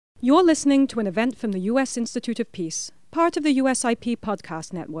You're listening to an event from the U.S. Institute of Peace, part of the USIP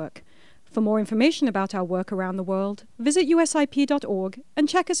podcast network. For more information about our work around the world, visit usip.org and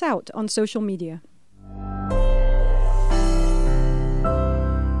check us out on social media.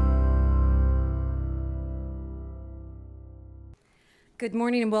 Good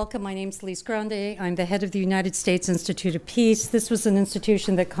morning and welcome. My name is Lise Grande. I'm the head of the United States Institute of Peace. This was an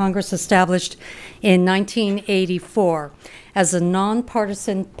institution that Congress established in 1984 as a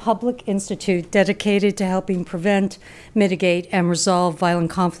nonpartisan public institute dedicated to helping prevent, mitigate, and resolve violent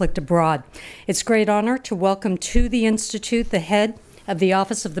conflict abroad. It's a great honor to welcome to the Institute the head of the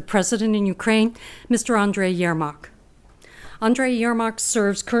Office of the President in Ukraine, Mr. Andrei Yermak. Andrei Yermak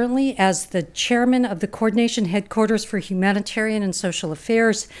serves currently as the chairman of the Coordination Headquarters for Humanitarian and Social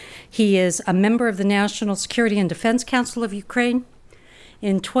Affairs. He is a member of the National Security and Defense Council of Ukraine.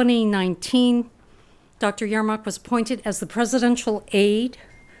 In 2019, Dr. Yermak was appointed as the presidential aide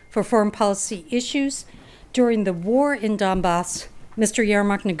for foreign policy issues. During the war in Donbass, Mr.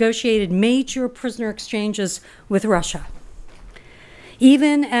 Yermak negotiated major prisoner exchanges with Russia.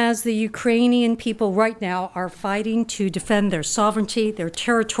 Even as the Ukrainian people right now are fighting to defend their sovereignty, their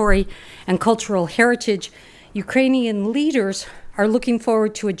territory, and cultural heritage, Ukrainian leaders are looking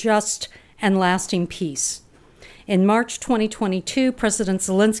forward to a just and lasting peace. In March 2022, President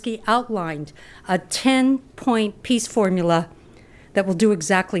Zelensky outlined a 10-point peace formula that will do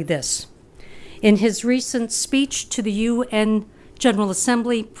exactly this. In his recent speech to the UN General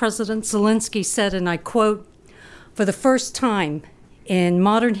Assembly, President Zelensky said, and I quote, "For the first time in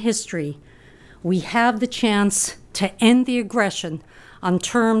modern history, we have the chance to end the aggression on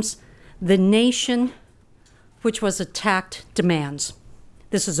terms the nation which was attacked demands."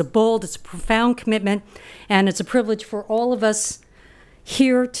 This is a bold, it's a profound commitment, and it's a privilege for all of us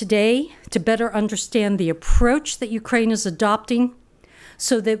here today to better understand the approach that Ukraine is adopting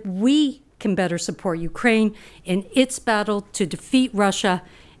so that we can better support Ukraine in its battle to defeat Russia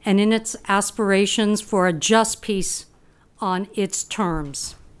and in its aspirations for a just peace on its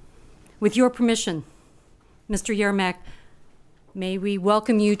terms. With your permission, Mr. Yermak, may we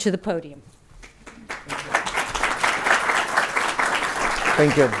welcome you to the podium.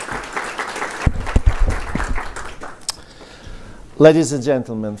 Thank you. Ladies and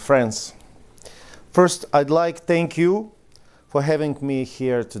gentlemen, friends, first I'd like to thank you for having me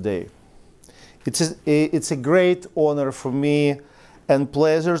here today. It's a great honor for me and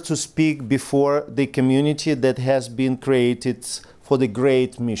pleasure to speak before the community that has been created for the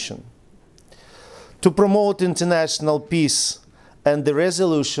great mission to promote international peace and the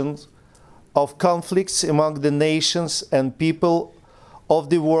resolution of conflicts among the nations and people of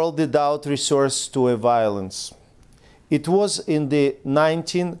the world without resource to a violence. It was in the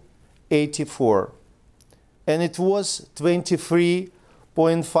 1984, and it was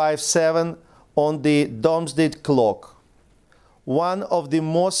 23.57 on the Domesday clock, one of the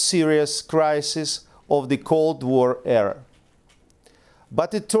most serious crises of the Cold War era.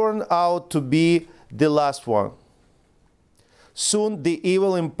 But it turned out to be the last one. Soon the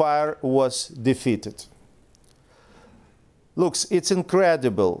evil empire was defeated. Look, it's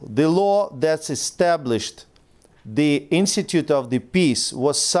incredible. The law that established the Institute of the Peace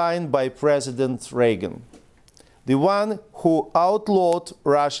was signed by President Reagan, the one who outlawed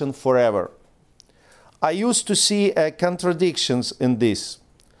Russian forever. I used to see contradictions in this.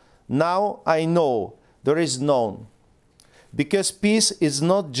 Now I know there is none, because peace is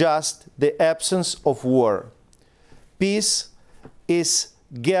not just the absence of war. Peace is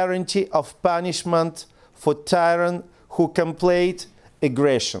guarantee of punishment for tyrant who complete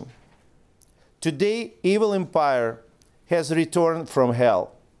aggression. Today, evil empire has returned from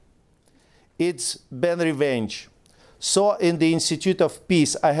hell. It's been revenge. So in the Institute of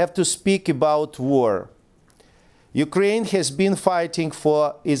Peace, I have to speak about war. Ukraine has been fighting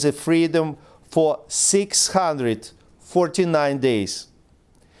for its freedom for 649 days.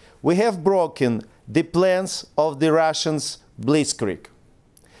 We have broken the plans of the Russians' blitzkrieg.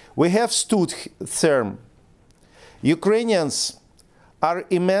 We have stood firm. Ukrainians are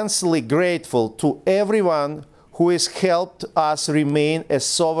immensely grateful to everyone who has helped us remain a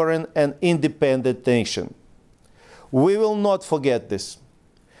sovereign and independent nation. We will not forget this.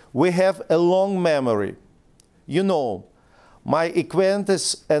 We have a long memory. You know, my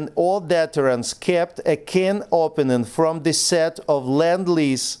acquaintances and all veterans kept a can opening from the set of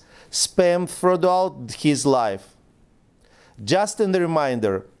Lend-Lease spam throughout his life. Just a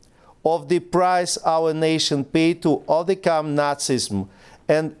reminder of the price our nation paid to overcome Nazism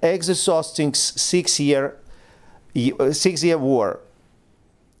and exhausting six-year war.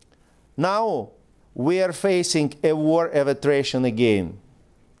 Now we are facing a war of attrition again.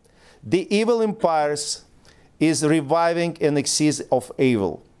 The evil empires is reviving an excess of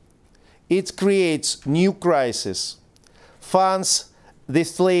evil. It creates new crises, fans the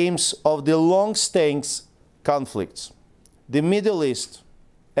flames of the long-standing conflicts. The Middle East,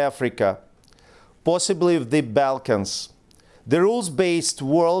 Africa, possibly the Balkans. The rules-based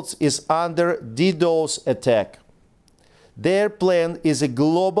world is under DDoS attack. Their plan is a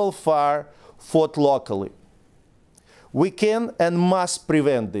global fire fought locally. We can and must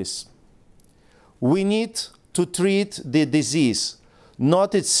prevent this. We need to treat the disease,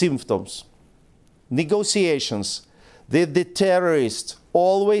 not its symptoms. Negotiations with the terrorists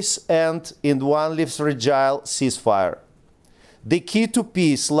always end in one fragile ceasefire. The key to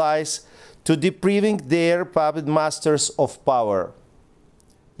peace lies to depriving their puppet masters of power.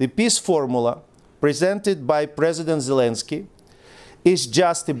 The peace formula presented by President Zelensky is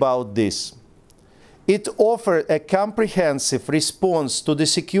just about this. It offers a comprehensive response to the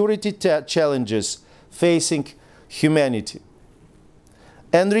security challenges facing humanity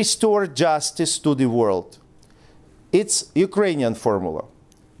and restore justice to the world. It's Ukrainian formula,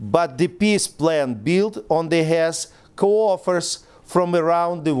 but the peace plan built on the has co-offers from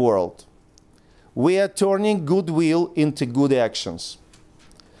around the world. We are turning goodwill into good actions.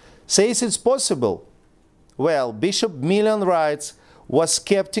 Says it's possible? Well, Bishop Millian writes, was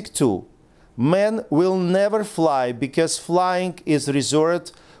skeptic too. Men will never fly because flying is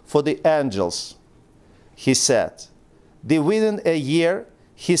reserved for the angels, he said. Within a year,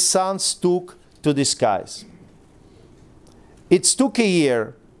 his sons took to the skies. It took a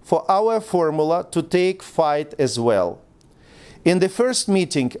year for our formula to take flight as well. In the first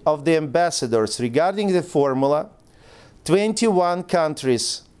meeting of the ambassadors regarding the formula, 21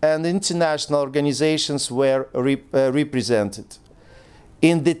 countries and international organizations were represented.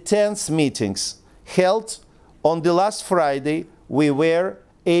 In the 10th meetings held on the last Friday, we were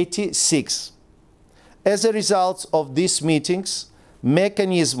 86. As a result of these meetings,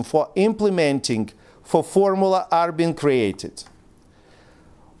 mechanisms for implementing for formula are being created.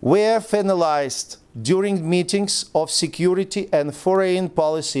 Were finalized during meetings of security and foreign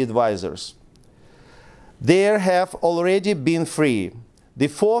policy advisors. There have already been 3. The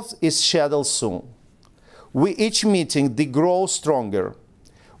 4th is scheduled soon. With each meeting, they grow stronger.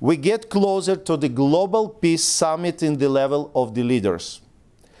 We get closer to the Global Peace Summit in the level of the leaders.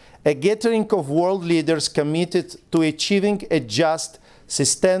 A gathering of world leaders committed to achieving a just,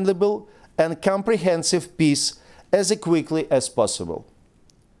 sustainable, and comprehensive peace as quickly as possible.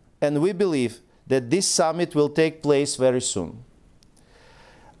 And we believe that this summit will take place very soon.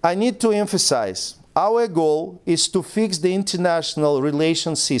 I need to emphasize, our goal is to fix the international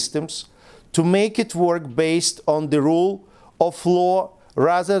relations systems to make it work based on the rule of law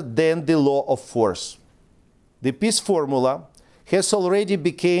rather than the law of force. The peace formula has already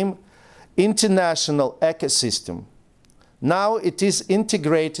become international ecosystem. Now it is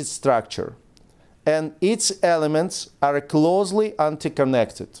integrated structure, and its elements are closely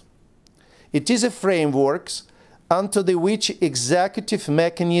interconnected. It is a framework onto which executive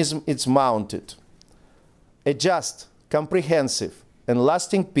mechanism is mounted. A just, comprehensive, and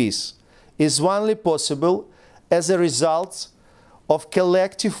lasting peace is only possible as a result of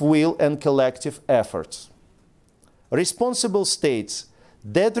collective will and collective efforts. Responsible states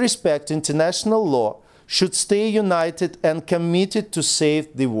that respect international law should stay united and committed to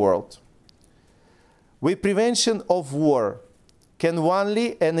save the world. With prevention of war can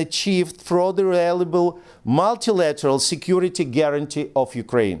only be achieved through the reliable multilateral security guarantee of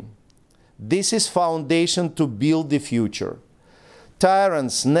Ukraine. This is foundation to build the future.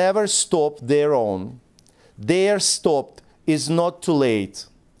 Tyrants never stop their own. Their stop is not too late.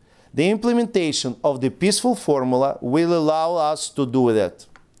 The implementation of the peaceful formula will allow us to do that.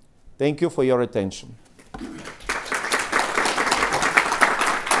 Thank you for your attention.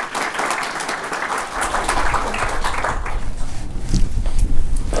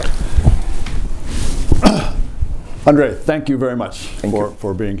 Andrei, thank you very much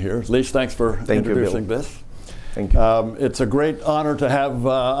for being here. Lise, thanks for introducing this. Thank you. It's a great honor to have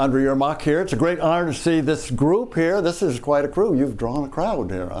Andrei Yermak here. It's a great honor to see this group here. This is quite a crew. You've drawn a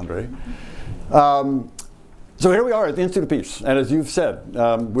crowd here, Andrei. So here we are at the Institute of Peace. And as you've said,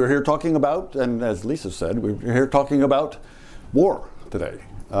 we're here talking about, and as Lisa said, we're here talking about war today.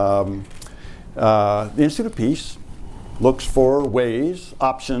 The Institute of Peace looks for ways,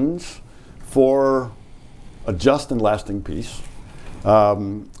 options for a just and lasting peace. A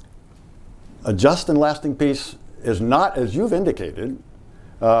just and lasting peace is not, as you've indicated,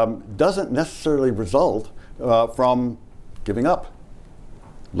 doesn't necessarily result from giving up,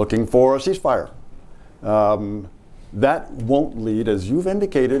 looking for a ceasefire. that won't lead, as you've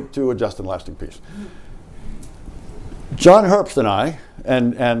indicated, to a just and lasting peace. John Herbst and I,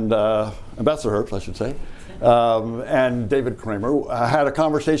 and Ambassador Herbst, I should say, and David Kramer had a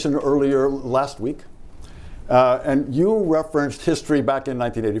conversation earlier last week, and you referenced history back in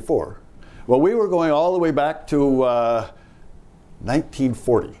 1984. Well, we were going all the way back to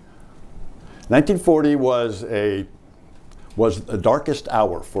 1940. 1940 was the darkest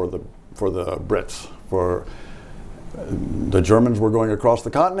hour for the Brits. For the Germans were going across the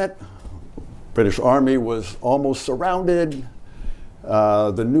continent. British Army was almost surrounded.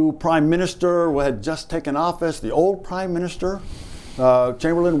 The new Prime Minister had just taken office. The old Prime Minister,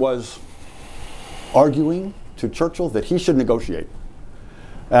 Chamberlain, was arguing to Churchill that he should negotiate.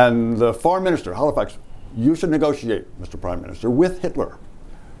 And the Foreign Minister, Halifax, you should negotiate, Mr. Prime Minister, with Hitler.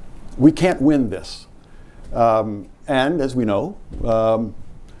 We can't win this. And as we know,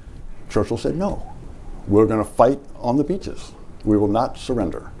 Churchill said, no, we're going to fight on the beaches. We will not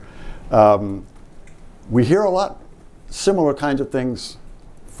surrender. We hear a lot similar kinds of things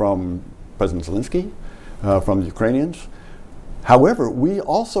from President Zelensky, from the Ukrainians. However, we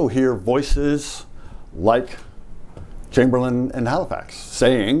also hear voices like Chamberlain and Halifax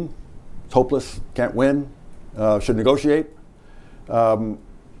saying, it's hopeless, can't win, should negotiate.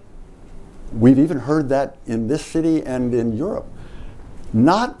 We've even heard that in this city and in Europe.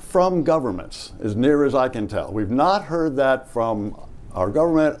 Not from governments, as near as I can tell. We've not heard that from our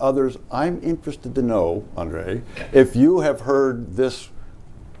government, others. I'm interested to know, Andre, if you have heard this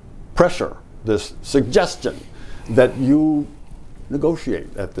pressure, this suggestion that you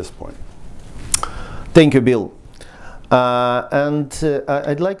negotiate at this point. Thank you, Bill.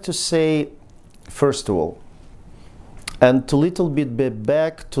 I'd like to say, first of all, and to little bit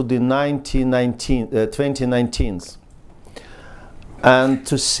back to the 2019s, and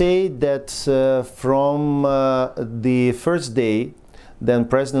to say that from the first day then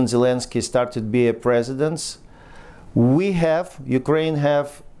President Zelensky started to be a president, Ukraine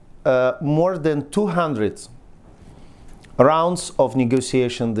have more than 200 rounds of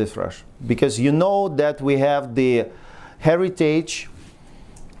negotiation with Russia. Because you know that we have the heritage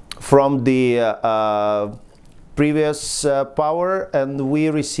from the previous power, and we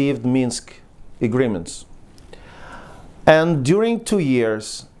received Minsk agreements. And during 2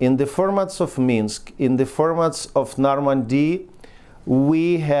 years, in the formats of Minsk, in the formats of Normandy,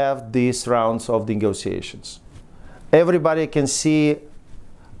 we have these rounds of negotiations. Everybody can see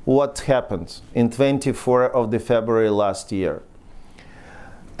what happened in 24 of the February last year.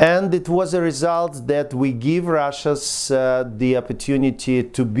 And it was a result that we give Russia the opportunity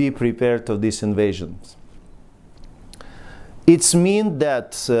to be prepared of this invasion. It's mean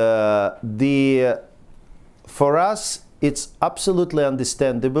that for us, it's absolutely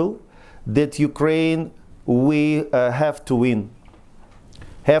understandable that Ukraine, we have to win.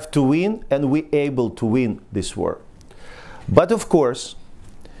 Have to win, and we able to win this war. But of course,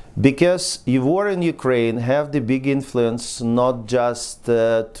 because the war in Ukraine have the big influence not just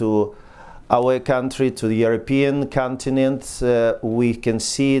to our country, to the European continent, we can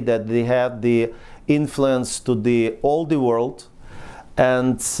see that they have the influence to all the world,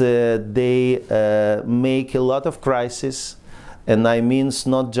 and they make a lot of crises. And I mean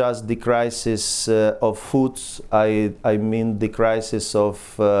not just the crisis of food, I mean the crisis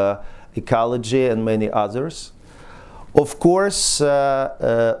of ecology and many others. Of course,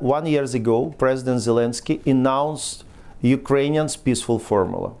 1 year ago, President Zelensky announced Ukrainians' peaceful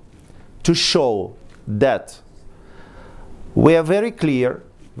formula to show that we are very clear,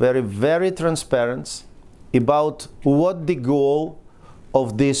 very transparent about what the goal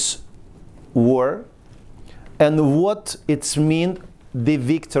of this war and what it means the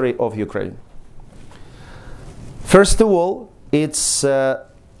victory of Ukraine. First of all, it's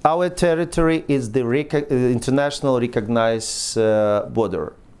our territory is the international recognized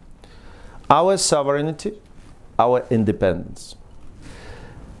border. Our sovereignty, our independence,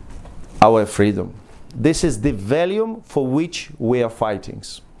 our freedom. This is the value for which we are fighting.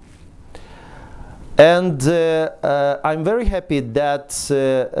 And I'm very happy that,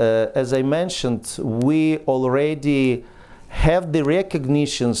 as I mentioned, we already have the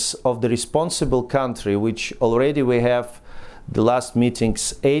recognitions of the responsible country, which already we have the last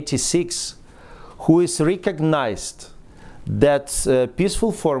meetings, 86, who is recognized that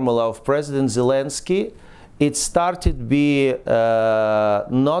peaceful formula of President Zelensky, it started to be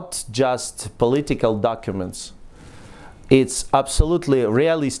not just political documents, it's absolutely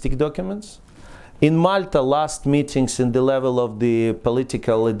realistic documents. In Malta, last meetings in the level of the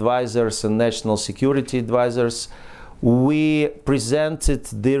political advisors and national security advisors, we presented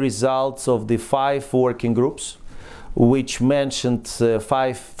the results of the 5 working groups, which mentioned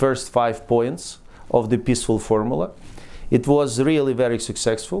first 5 points of the peaceful formula. It was really very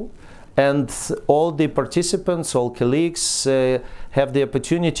successful, and all the participants, all colleagues have the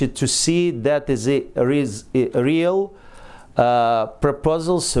opportunity to see that is real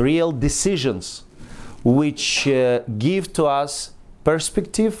proposals, real decisions, which give to us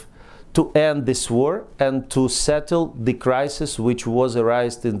perspective to end this war and to settle the crisis which was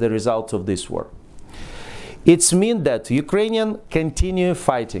arised in the result of this war. It means that Ukrainians continue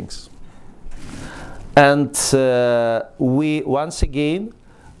fighting. And we, once again,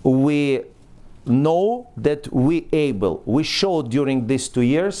 we know that we showed during these 2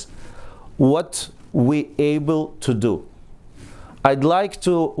 years what we able to do. I'd like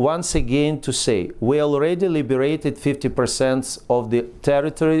to once again to say we already liberated 50% of the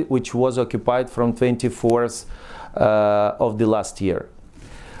territory which was occupied from 24th of the last year.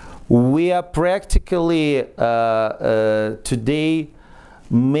 We are practically today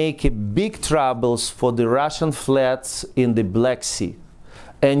making big troubles for the Russian fleets in the Black Sea.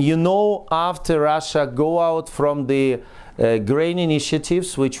 And you know, after Russia go out from the grain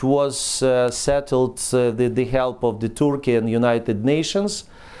initiatives, which was settled with the help of the Turkey and United Nations,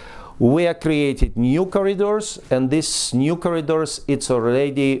 we are created new corridors, and these new corridors, it's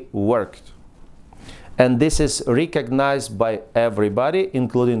already worked. And this is recognized by everybody,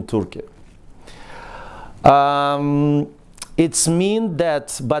 including Turkey. It's mean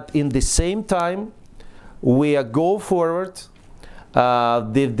that, but in the same time, we are go forward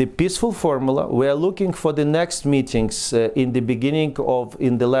the peaceful formula. We are looking for the next meetings in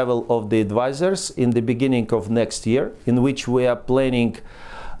the level of the advisors in the beginning of next year, in which we are planning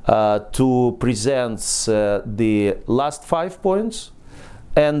to present the last 5 points,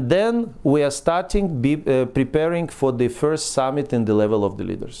 and then we are starting preparing for the first summit in the level of the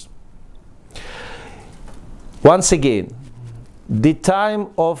leaders. Once again, the time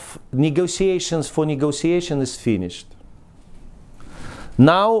of negotiation is finished.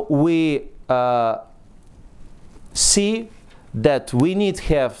 Now we see that we need to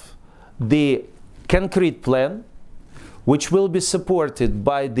have the concrete plan, which will be supported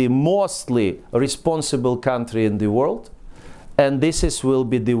by the mostly responsible country in the world, and will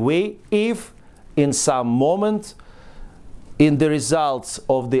be the way if in some moment in the results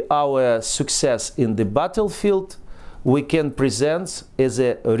of our success in the battlefield we can present as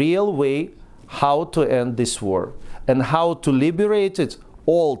a real way how to end this war and how to liberate it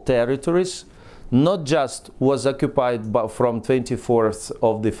all territories, not just was occupied from 24th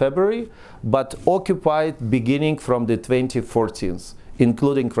of the February, but occupied beginning from the 2014th,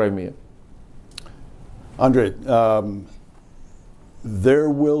 including Crimea. Andrei, there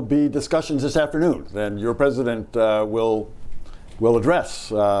will be discussions this afternoon, and your president will address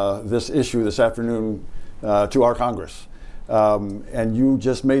this issue this afternoon to our Congress. And you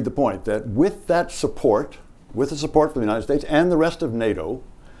just made the point that with that support, with the support from the United States and the rest of NATO,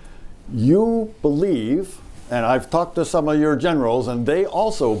 you believe, and I've talked to some of your generals, and they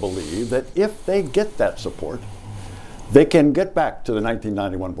also believe that if they get that support, they can get back to the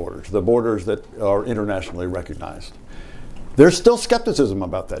 1991 borders, the borders that are internationally recognized. There's still skepticism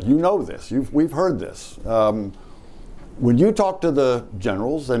about that. You know this. We've heard this. When you talk to the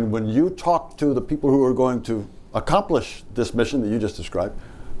generals and when you talk to the people who are going to accomplish this mission that you just described,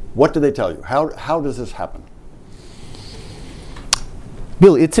 what do they tell you? How does this happen?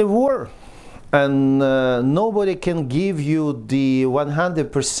 Bill, it's a war, and nobody can give you the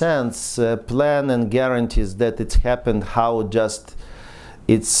 100% plan and guarantees that it's happened. How just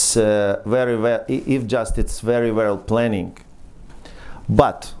it's very well, if just it's very well planning.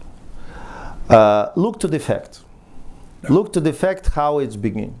 But look to the fact. Look to the fact how it's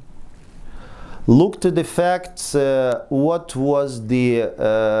beginning. Look to the fact what was the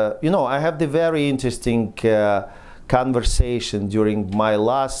I have the very interesting conversation during my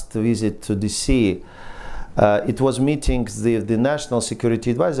last visit to DC. It was meeting the National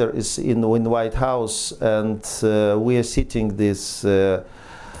Security Advisor is in White House, and we are sitting this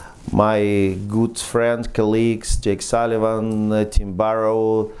my good friend, colleagues, Jake Sullivan, Tim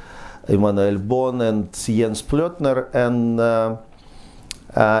Barrow, Emmanuel Bon, and Jens Plotner, and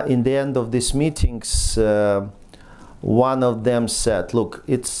in the end of these meetings, one of them said, "Look,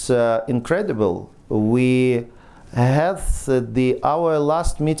 it's incredible. We had our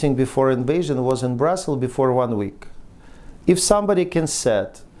last meeting before invasion was in Brussels before 1 week. If somebody can say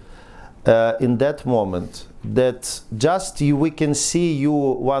in that moment that just we can see you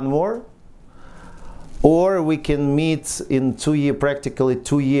one more, or we can meet in practically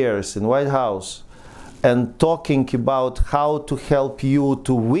 2 years in White House and talking about how to help you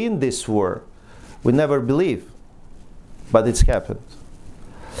to win this war, we never believe." but it's happened.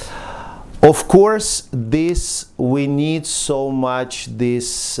 Of course, we need so much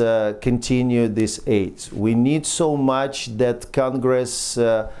continue this aid. We need so much that Congress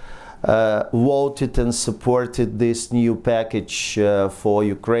voted and supported this new package for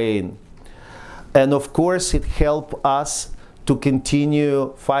Ukraine. And of course, it helped us to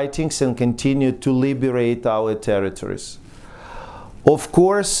continue fighting and continue to liberate our territories. Of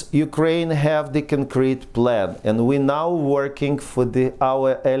course, Ukraine have the concrete plan, and we're now working for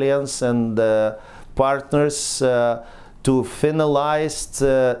our alliance and partners to finalize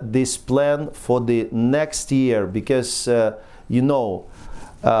this plan for the next year, because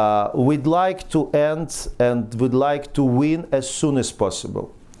we'd like to end and would like to win as soon as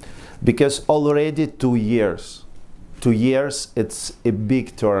possible, because already 2 years, it's a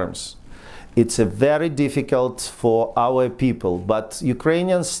big terms. It's a very difficult for our people, but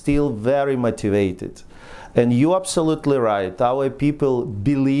Ukrainians still very motivated. And you're absolutely right. Our people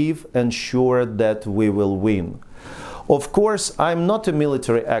believe and sure that we will win. Of course, I'm not a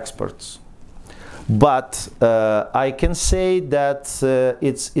military expert, but I can say that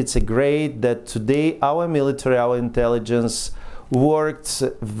it's a great that today our military, our intelligence worked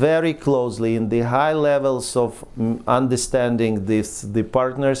very closely in the high levels of understanding the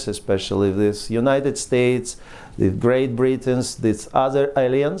partners, especially this United States, the Great Britain, this other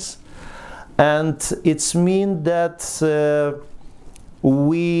alliance. And it's mean that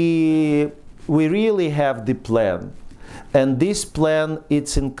we really have the plan. And this plan,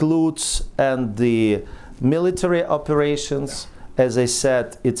 it includes and the military operations, as I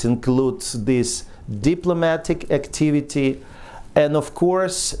said, it includes this diplomatic activity. And of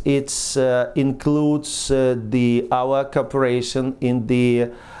course, it includes our cooperation in the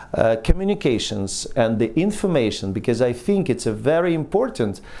communications and the information, because I think it's a very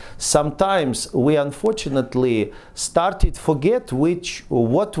important. Sometimes we unfortunately started forget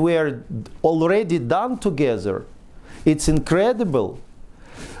what we are already done together. It's incredible.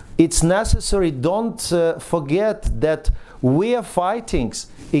 It's necessary. Don't forget that we are fighting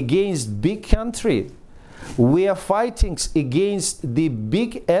against big country. We are fighting against the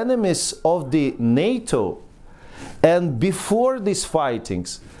big enemies of the NATO. And before these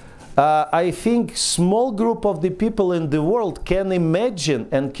fightings, I think small group of the people in the world can imagine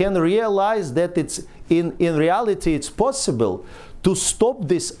and can realize that it's in reality it's possible to stop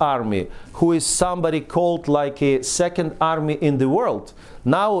this army, who is somebody called like a second army in the world.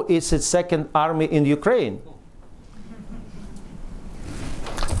 Now it's a second army in Ukraine.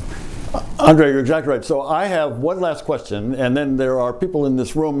 Andrei, you're exactly right. So I have one last question, and then there are people in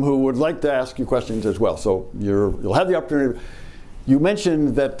this room who would like to ask you questions as well. So you'll have the opportunity. You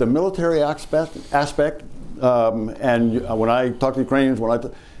mentioned that the military aspect, and when I talk to Ukrainians,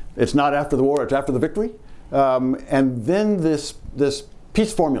 it's not after the war, it's after the victory. And then this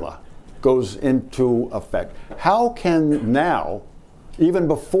peace formula goes into effect. How can now, even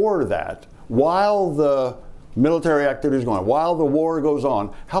before that, while the military activity is going on, while the war goes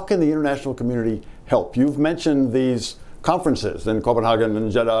on, how can the international community help? You've mentioned these conferences in Copenhagen and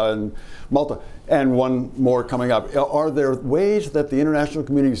Jeddah and Malta, and one more coming up. Are there ways that the international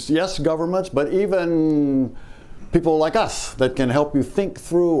communities, yes, governments, but even people like us, that can help you think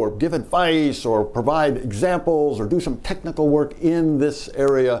through or give advice or provide examples or do some technical work in this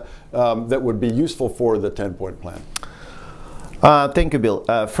area that would be useful for the 10-point plan? Thank you, Bill.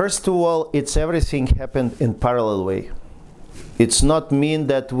 First of all, it's everything happened in parallel way. It's not mean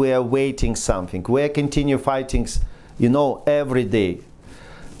that we are waiting something. We are continue fighting, every day.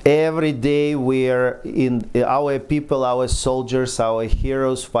 Every day we are in our people, our soldiers, our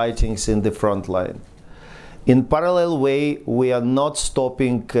heroes fighting in the front line. In parallel way, we are not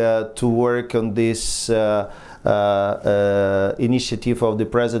stopping to work on this initiative of the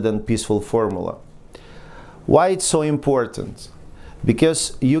President Peaceful Formula. Why it's so important?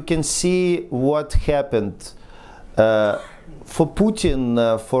 Because you can see what happened for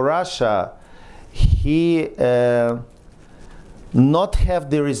Putin, for Russia. He not have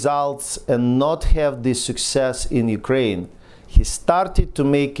the results and not have the success in Ukraine. He started to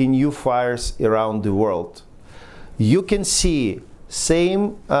make new fires around the world. You can see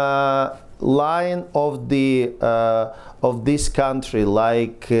same line of this country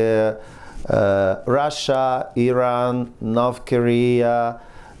like Russia, Iran, North Korea.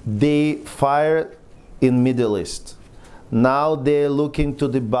 They fire in Middle East. Now they're looking to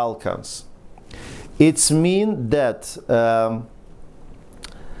the Balkans. It's mean that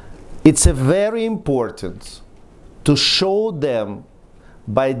it's a very important to show them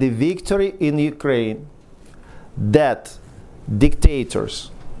by the victory in Ukraine that dictators,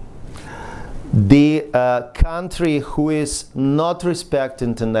 the country who is not respect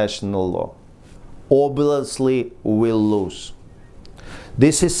international law obviously will lose.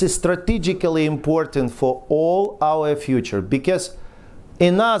 This is strategically important for all our future, because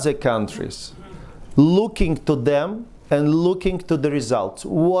in other countries, looking to them and looking to the results,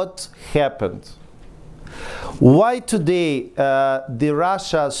 what happened? Why today the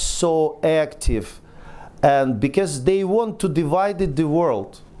Russia is so active? And because they want to divide the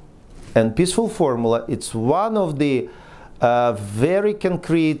world. And peaceful formula, it's one of the very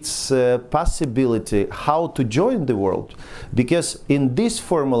concrete possibility how to join the world. Because in this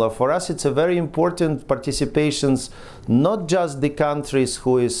formula, for us, it's a very important participations, not just the countries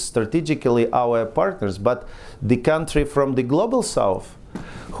who is strategically our partners, but the country from the global south,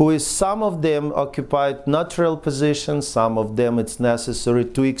 who is, some of them occupied neutral positions, some of them it's necessary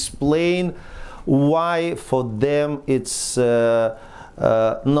to explain why for them it's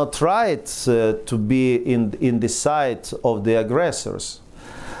not right to be in the side of the aggressors.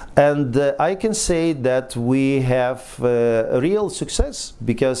 And I can say that we have real success,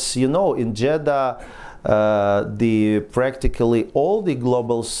 because, you know, in Jeddah practically all the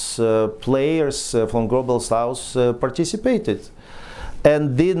global players from global south participated.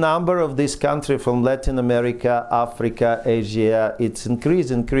 And the number of this country from Latin America, Africa, Asia, it's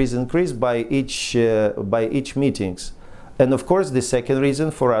increased by each meetings. And of course, the second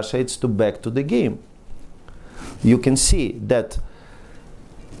reason for Russia is to back to the game. You can see that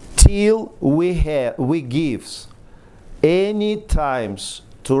till we give any times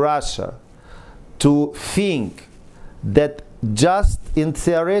to Russia to think that just in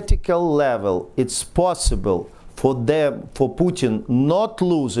theoretical level it's possible for Putin not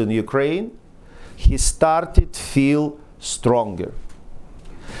lose in Ukraine, he started to feel stronger.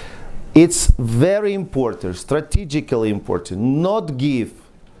 It's very important, strategically important, not give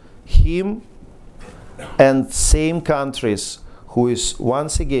him and same countries who is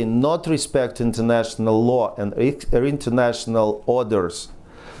once again not respect international law and international orders,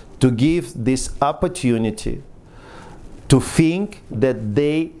 to give this opportunity to think that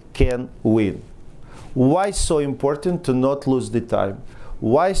they can win. Why so important to not lose the time?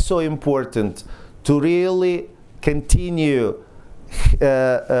 Why so important to really continue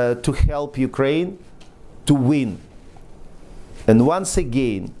to help Ukraine to win? And once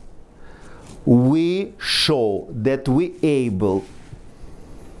again, we show that we able,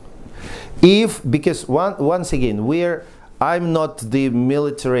 because once again, I'm not the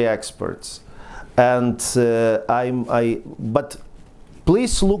military experts, and but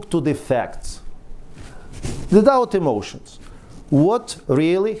please look to the facts, without emotions. What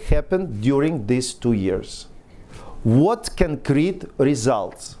really happened during these 2 years? What concrete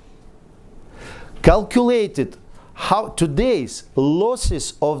results? Calculated how today's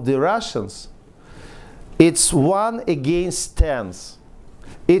losses of the Russians, it's 1 against 10.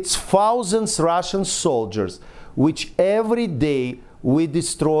 It's thousands Russian soldiers, which every day we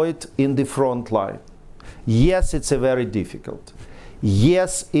destroyed in the front line. Yes, it's a very difficult.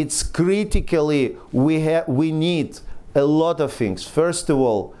 Yes, it's critically, we need a lot of things. First of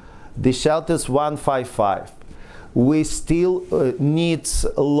all, the shelters 155. We still need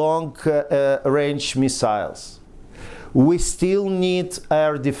long range missiles. We still need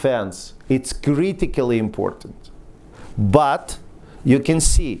air defense. It's critically important. But you can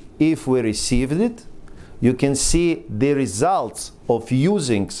see, if we received it, you can see the results of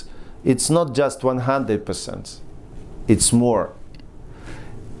using. It's not just 100%. It's more.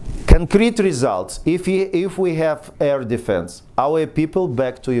 Concrete results. If we have air defense, our people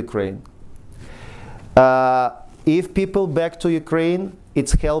back to Ukraine. If people back to Ukraine,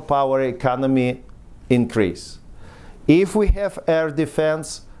 it's help our economy increase. If we have air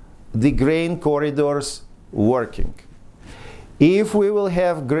defense, the grain corridors working. If we will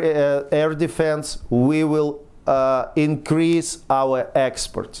have air defense, we will increase our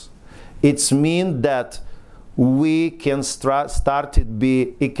exports. It's mean that we can start to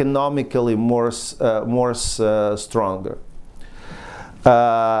be economically more stronger.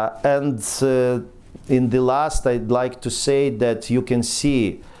 In the last, I'd like to say that you can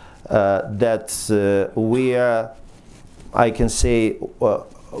see that we are, I can say,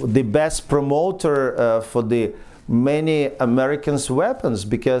 the best promoter for the many Americans' weapons,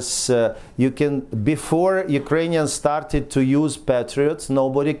 because you can, before Ukrainians started to use Patriots,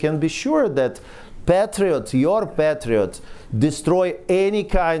 nobody can be sure that Patriot, your Patriot, destroy any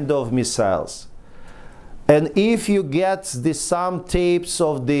kind of missiles. And if you get some tapes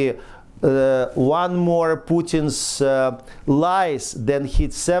of the one more Putin's lies, then he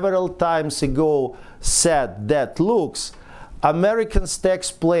several times ago said that, looks, American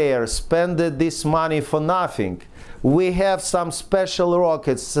taxpayers spend this money for nothing. We have some special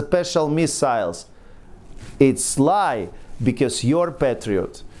rockets, special missiles. It's lie, because your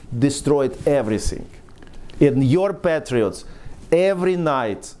patriot destroyed everything. And your patriots every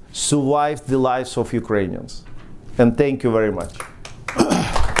night survived the lives of Ukrainians. And thank you very much.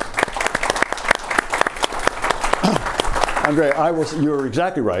 Andrei, you're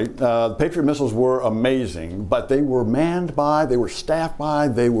exactly right. The Patriot missiles were amazing, but they were manned by, they were staffed by,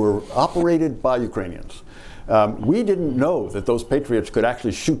 they were operated by Ukrainians. We didn't know that those Patriots could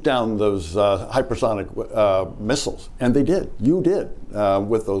actually shoot down those hypersonic missiles, and they did. You did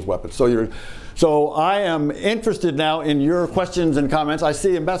with those weapons. So I am interested now in your questions and comments. I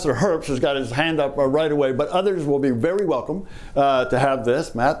see Ambassador Herbst has got his hand up right away, but others will be very welcome to have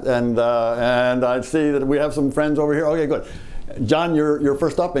this, Matt. And I see that we have some friends over here. Okay, good. John, you're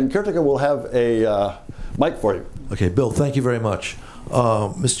first up, and Kirtika will have a mic for you. Okay, Bill, thank you very much.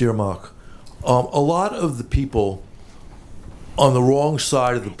 Mr. Yermak, a lot of the people on the wrong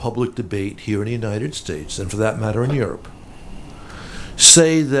side of the public debate here in the United States, and for that matter in Europe,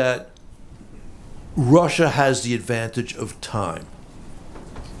 say that Russia has the advantage of time.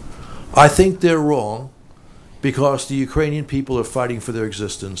 I think they're wrong, because the Ukrainian people are fighting for their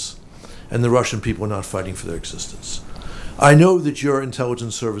existence and the Russian people are not fighting for their existence. I know that your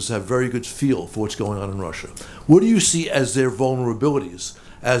intelligence services have very good feel for what's going on in Russia. What do you see as their vulnerabilities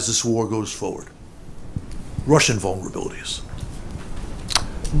as this war goes forward? Russian vulnerabilities.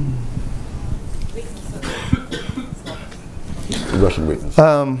 Russian weakness.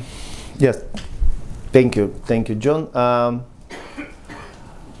 Yes. Thank you, John.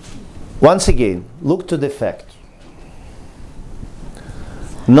 Once again, look to the fact.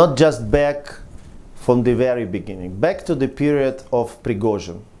 Not just back from the very beginning, back to the period of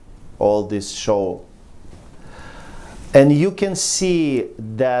Prigozhin, all this show. And you can see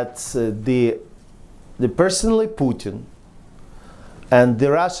that the personally Putin and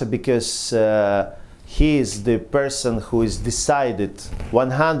the Russia, because he is the person who is decided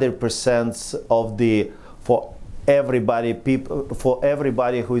 100% of for everybody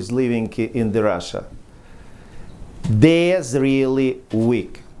who is living in the Russia. They are really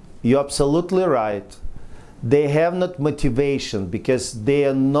weak. You're absolutely right. They have not motivation because they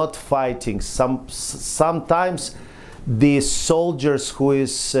are not fighting. Sometimes the soldiers who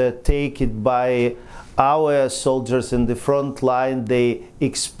is taken by our soldiers in the front line, they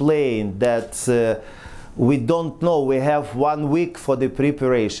explain that we don't know. We have 1 week for the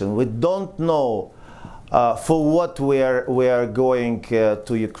preparation. We don't know for what we are going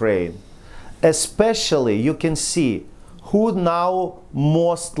to Ukraine. Especially, you can see who now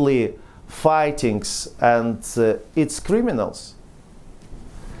mostly fighting, and it's criminals.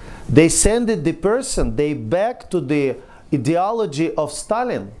 They send the person, they back to the ideology of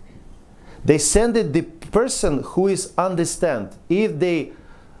Stalin. They send the person who is understand. If they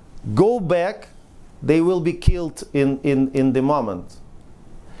go back, they will be killed in the moment.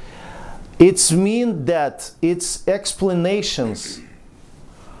 It's mean that it's explanations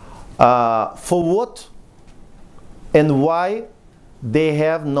for what and why they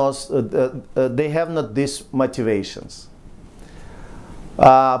have not these motivations.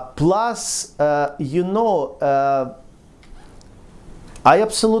 Plus, I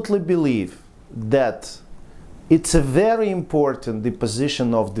absolutely believe that it's a very important the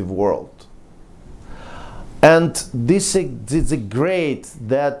position of the world. And this is great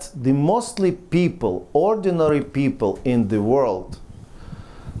that the mostly people, ordinary people in the world,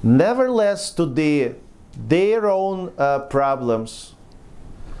 nevertheless to their own problems,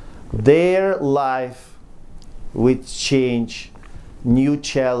 their life with change, new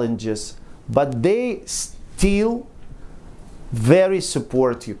challenges, but they still very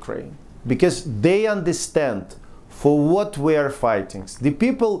support Ukraine because they understand for what we are fighting. The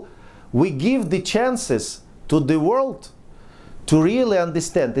people, we give the chances to the world to really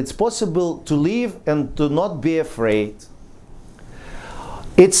understand it's possible to live and to not be afraid.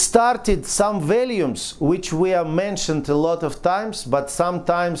 It started some values which we have mentioned a lot of times, but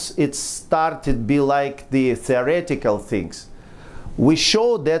sometimes it started be like the theoretical things. We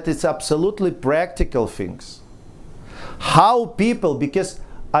show that it's absolutely practical things. How people, because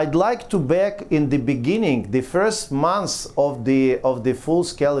I'd like to back in the beginning, the first months of the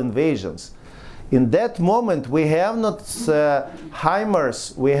full-scale invasions. In that moment, we have not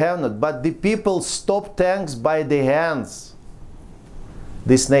HIMARS, we have not, but the people stop tanks by the hands.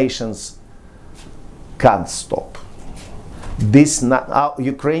 These nations can't stop. These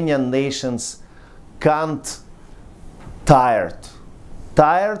Ukrainian nations can't tired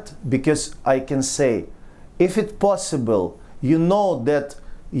because I can say, if it's possible you know that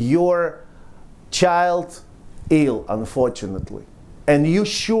your child ill, unfortunately, and you're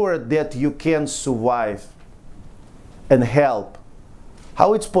sure that you can survive and help,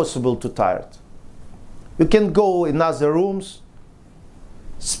 how it's possible to tired? You can go in other rooms,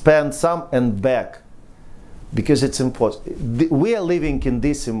 spend some and back, because it's impossible. We are living in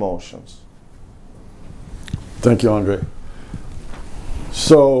these emotions. Thank you, Andre.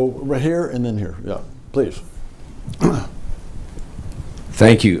 So right here and then here. Yeah, please.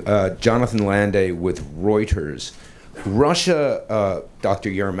 Thank you. Jonathan Landay with Reuters. Russia, Dr.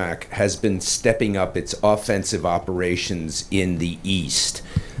 Yermak, has been stepping up its offensive operations in the east.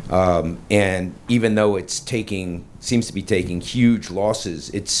 And even though it's seems to be taking huge losses,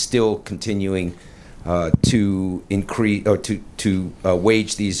 it's still continuing to increase or to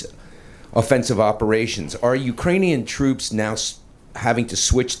wage these offensive operations. Are Ukrainian troops now having to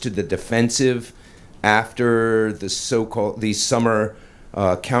switch to the defensive after the the summer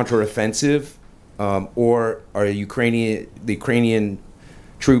counteroffensive, or are the Ukrainian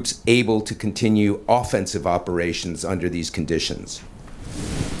troops able to continue offensive operations under these conditions?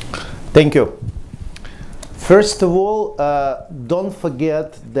 Thank you. First of all, don't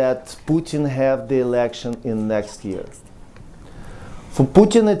forget that Putin have the election in next year. For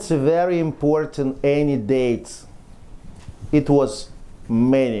Putin, it's a very important any dates. It was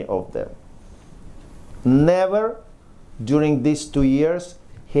many of them. Never during these 2 years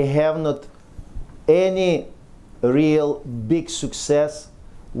he have not any real big success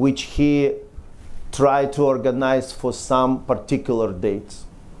which he tried to organize for some particular dates.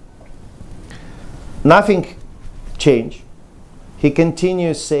 Nothing changed. He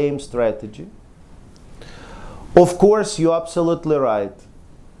continues same strategy. Of course, you're absolutely right.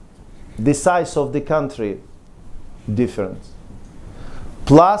 The size of the country different.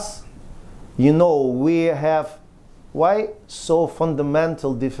 Plus, you know, we have why so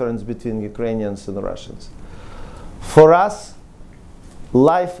fundamental difference between Ukrainians and Russians. For us,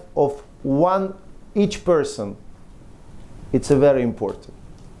 life of each person, it's a very important.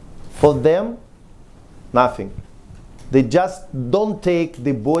 For them, nothing. They just don't take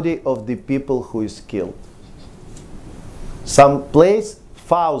the body of the people who is killed. Some place,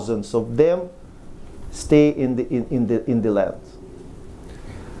 thousands of them stay in the land.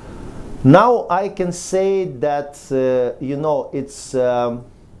 Now I can say that you know,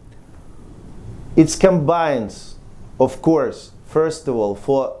 it combines, of course, first of all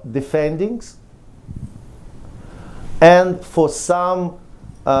for defending and for some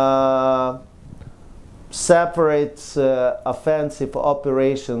separate offensive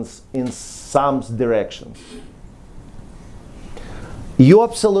operations in some directions. You're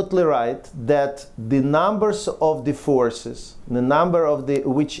absolutely right that the numbers of the forces, the number of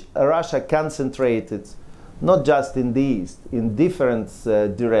which Russia concentrated, not just in the east, in different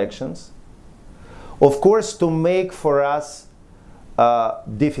directions, of course, to make for us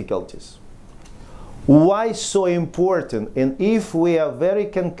difficulties. Why so important? And if we are very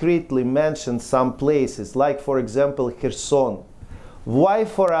concretely mention some places, like for example Kherson, why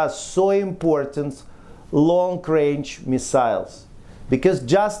for us so important long-range missiles? Because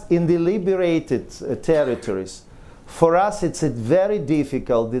just in the liberated territories, for us it's very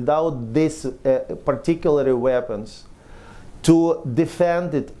difficult without these particular weapons to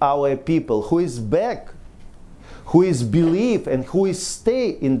defend our people who is back, who is believe and who is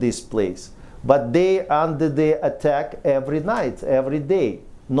stay in this place. But they under the attack every night, every day,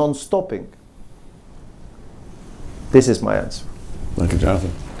 non-stopping. This is my answer. Thank you,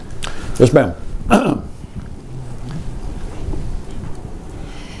 Jonathan. Yes, ma'am.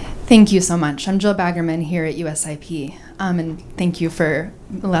 Thank you so much. I'm Jill Baggerman here at USIP, and thank you for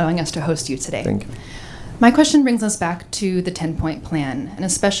allowing us to host you today. Thank you. My question brings us back to the 10-point plan, and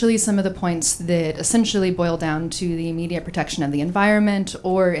especially some of the points that essentially boil down to the immediate protection of the environment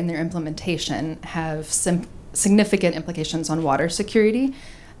or in their implementation have significant implications on water security,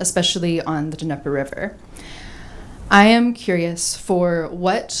 especially on the Dnieper River. I am curious for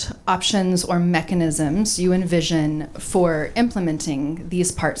what options or mechanisms you envision for implementing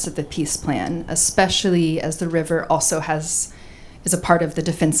these parts of the peace plan, especially as the river also is a part of the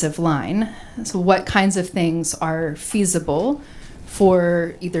defensive line. So what kinds of things are feasible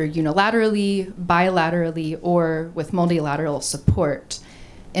for either unilaterally, bilaterally, or with multilateral support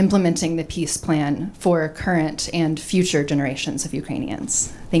implementing the peace plan for current and future generations of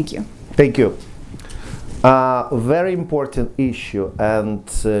Ukrainians? Thank you. Thank you. Very important issue, and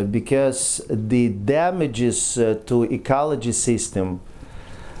because the damages to ecology system,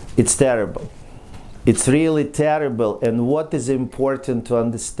 it's terrible. It's really terrible, and what is important to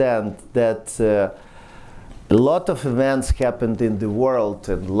understand that a lot of events happened in the world,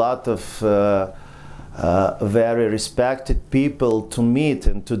 and a lot of very respected people to meet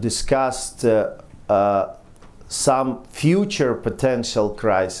and to discuss some future potential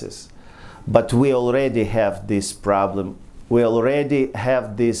crisis. But we already have this problem. We already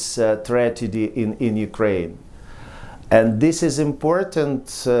have this tragedy in Ukraine. And this is important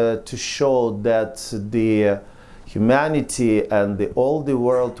to show that the humanity and all the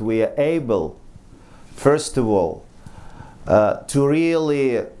world, we are able, first of all, to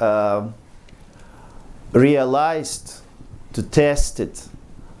really realize, to test it,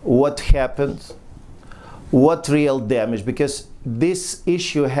 what happened, what real damage, because this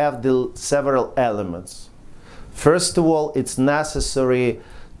issue have several elements. First of all, it's necessary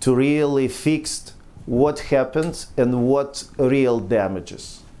to really fix what happened and what real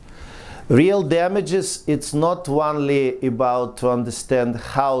damages. Real damages, it's not only about to understand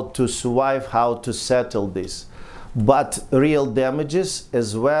how to survive, how to settle this, but real damages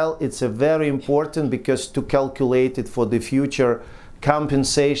as well, it's a very important, because to calculate it for the future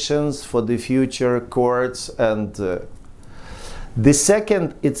compensations, for the future courts. And the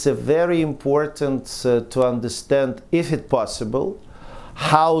second, it's a very important to understand, if it's possible,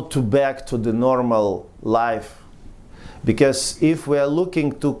 how to back to the normal life. Because if we are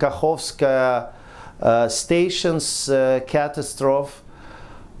looking to Kakhovska station's catastrophe,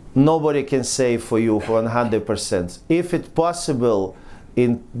 nobody can say for you 100%. If it's possible,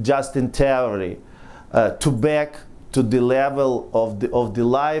 just in theory, to back to the level of the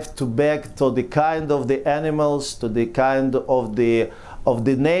life, to back to the kind of the animals, to the kind of the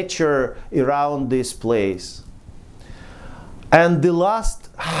nature around this place. And the last,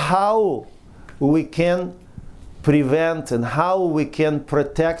 how we can prevent and how we can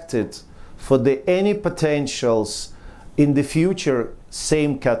protect it for any potentials in the future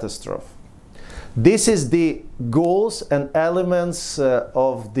same catastrophe. This is the goals and elements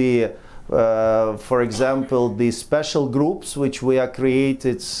of the for example, the special groups which we are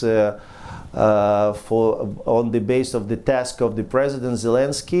created on the base of the task of the President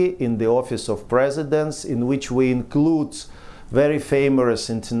Zelensky in the Office of Presidents, in which we include very famous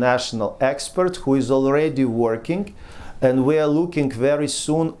international expert who is already working, and we are looking very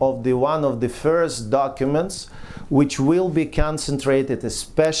soon of one of the first documents which will be concentrated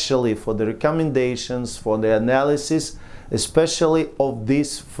especially for the recommendations, for the analysis, especially of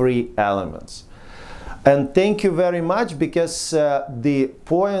these three elements. And thank you very much, because the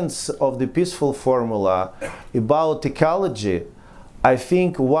points of the peaceful formula about ecology, I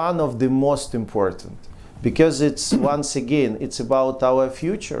think one of the most important, because it's, once again, it's about our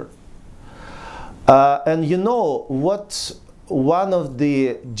future. And you know what, one of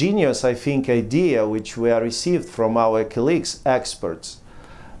the genius, I think, idea which we are received from our colleagues, experts,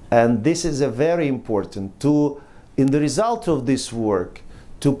 and this is a very important, in the result of this work,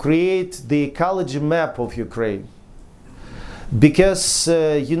 to create the ecology map of Ukraine. Because,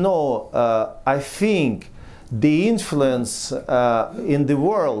 you know, I think the influence in the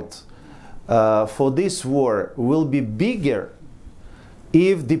world for this war will be bigger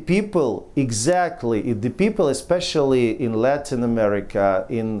if the people, if the people, especially in Latin America,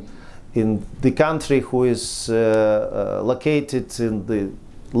 in the country who is located in the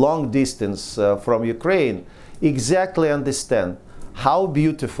long distance from Ukraine, exactly understand how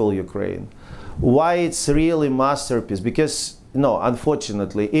beautiful Ukraine, why it's really masterpiece. Because, no,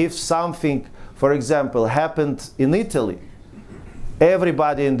 unfortunately, if something, for example, happened in Italy,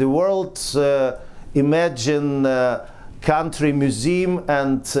 everybody in the world imagine country museum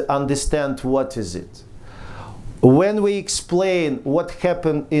and understand what is it. When we explain what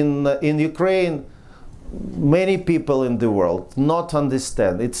happened in Ukraine, many people in the world not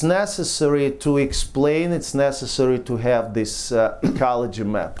understand. It's necessary to explain, it's necessary to have this ecology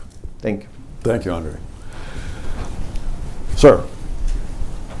map. Thank you. Thank you, Andrei. Sir.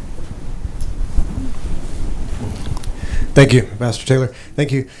 Thank you, Ambassador Taylor.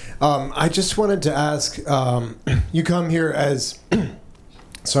 Thank you. I just wanted to ask, you come here as,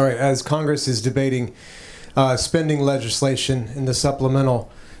 as Congress is debating spending legislation in the supplemental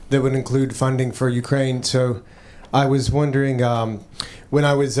that would include funding for Ukraine. So I was wondering, when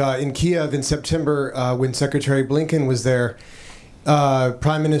I was in Kiev in September, when Secretary Blinken was there,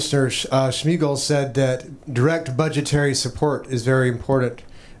 Prime Minister Shmyhal said that direct budgetary support is very important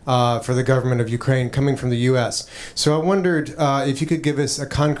for the government of Ukraine coming from the U.S. So I wondered if you could give us a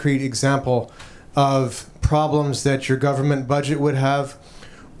concrete example of problems that your government budget would have,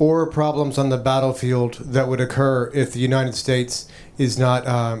 or problems on the battlefield that would occur if the United States is not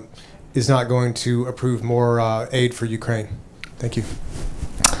going to approve more aid for Ukraine. Thank you.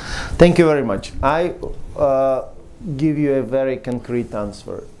 Thank you very much. give you a very concrete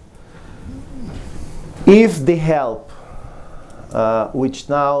answer. If the help, which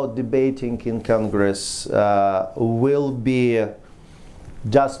now debating in Congress, will be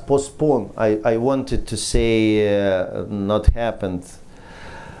just postponed, I wanted to say not happened,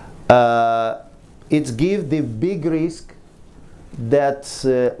 it gives the big risk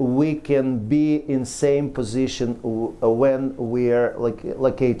that we can be in same position when we are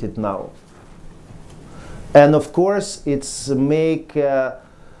located now. And of course, it's make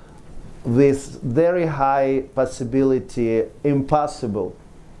with very high possibility impossible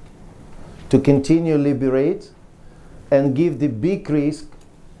to continue liberate and give the big risk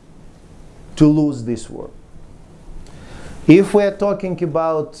to lose this war. If we're talking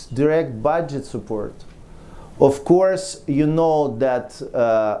about direct budget support, of course, you know that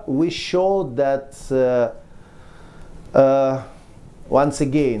we showed that once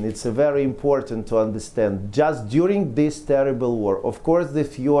again, it's very important to understand, just during this terrible war, of course,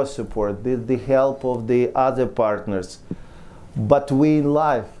 with your support, the help of the other partners, but we in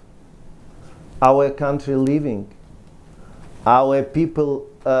life, our country living, our people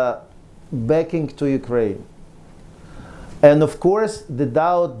backing to Ukraine. And of course,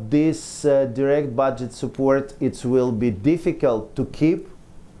 without this direct budget support, it will be difficult to keep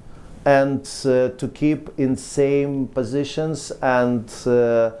and to keep in same positions and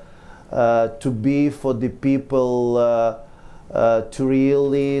to be for the people to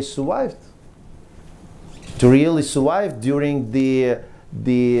really survive. To really survive during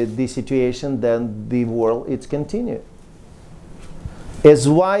the situation, then the war it's continue. Is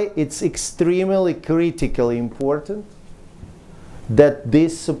why it's extremely critically important that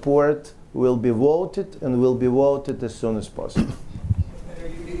this support will be voted and will be voted as soon as possible. Are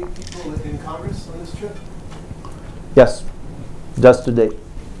you meeting people in Congress on this trip? Yes, just today.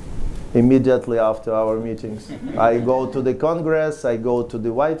 Immediately after our meetings. I go to the Congress, I go to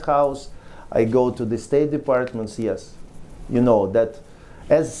the White House, I go to the State Departments, yes. You know that,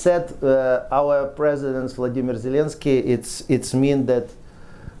 as said, our President Vladimir Zelensky, it's mean that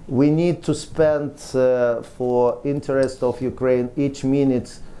we need to spend for interest of Ukraine each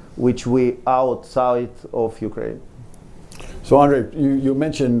minute which we outside of Ukraine. So Andrei, you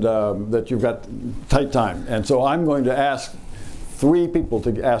mentioned that you've got tight time, and so I'm going to ask 3 people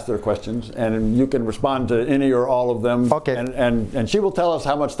to ask their questions, and you can respond to any or all of them. Okay. And she will tell us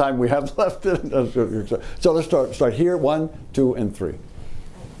how much time we have left. So let's start here, 1, 2, and 3.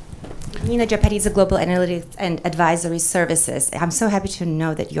 Nina Japariza, Global Analytics and Advisory Services. I'm so happy to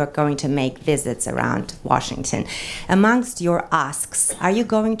know that you're going to make visits around Washington. Amongst your asks, are you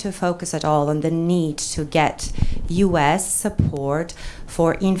going to focus at all on the need to get U.S. support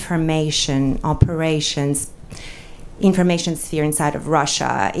for information operations? Information sphere inside of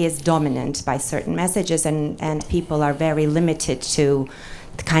Russia is dominant by certain messages, and people are very limited to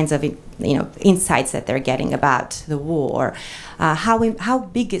the kinds of insights that they're getting about the war. How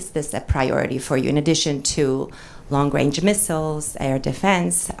big is this a priority for you? In addition to long-range missiles, air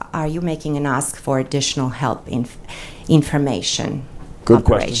defense, are you making an ask for additional help in information Good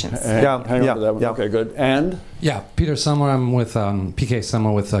operations? Question. Hang on to that one. Okay, good. And? Yeah, Peter Summer. I'm with PK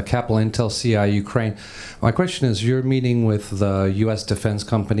Summer with Capital Intel CI Ukraine. My question is, you're meeting with the U.S. defense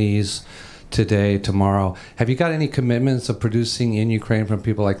companies today, tomorrow. Have you got any commitments of producing in Ukraine from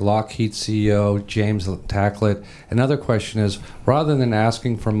people like Lockheed CEO James Tacklet? Another question is, rather than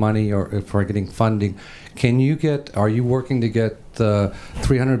asking for money or for getting funding, are you working to get the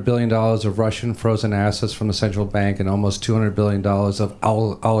 $300 billion of Russian frozen assets from the central bank and almost $200 billion of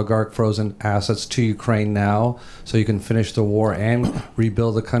oligarch frozen assets to Ukraine now so you can finish the war and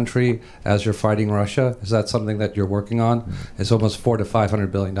rebuild the country as you're fighting Russia? Is that something that you're working on? It's almost $400 to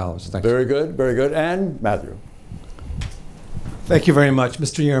 $500 billion. Thanks. Very good, very good. And Matthew. Thank you very much,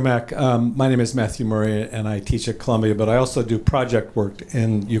 Mr. Yermak. My name is Matthew Murray, and I teach at Columbia, but I also do project work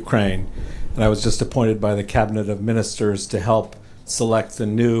in Ukraine. And I was just appointed by the Cabinet of Ministers to help select the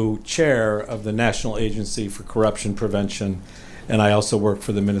new chair of the National Agency for Corruption Prevention. And I also work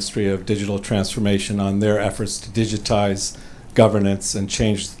for the Ministry of Digital Transformation on their efforts to digitize governance and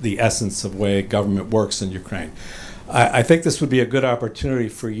change the essence of the way government works in Ukraine. I think this would be a good opportunity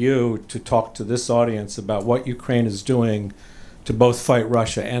for you to talk to this audience about what Ukraine is doing to both fight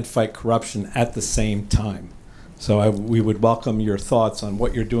Russia and fight corruption at the same time. So we would welcome your thoughts on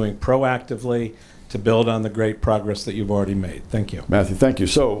what you're doing proactively to build on the great progress that you've already made. Thank you. Matthew, thank you.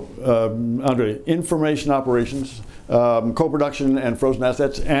 So, Andrei, information operations, co-production and frozen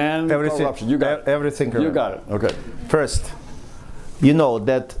assets, and corruption. You got it. Everything. You got it. Okay. First, you know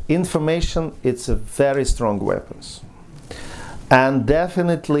that information, it's a very strong weapons. And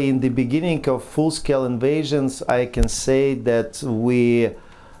definitely in the beginning of full-scale invasions, I can say that we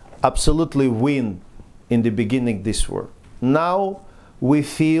absolutely win in the beginning this war. Now we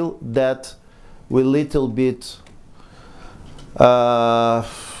feel that we little bit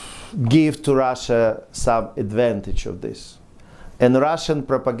give to Russia some advantage of this. And Russian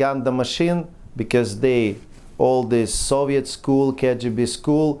propaganda machine, because all this Soviet school, KGB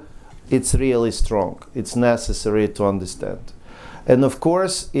school, it's really strong. It's necessary to understand. And of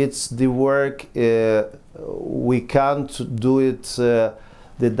course, it's the work, we can't do it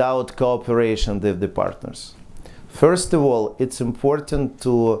without cooperation with the partners. First of all, it's important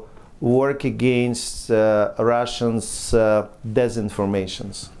to work against Russians'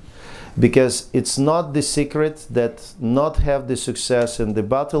 disinformations, because it's not the secret that not have the success in the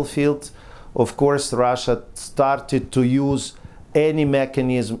battlefield. Of course, Russia started to use any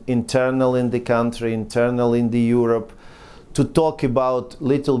mechanism internal in the country, internal in the Europe, to talk about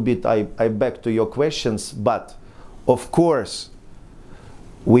little bit, I back to your questions, but of course,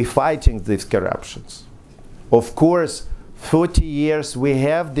 we're fighting these corruptions. Of course, 40 years we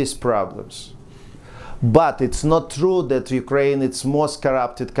have these problems. But it's not true that Ukraine is the most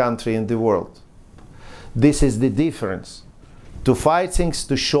corrupted country in the world. This is the difference. To fight things,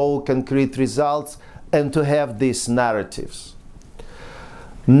 to show concrete results, and to have these narratives.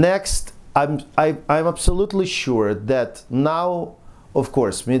 Next, I'm absolutely sure that now, of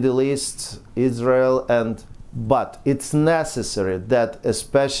course, Middle East, Israel, but it's necessary that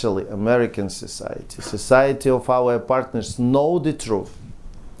especially American society of our partners know the truth,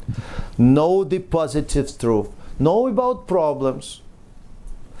 know the positive truth, know about problems,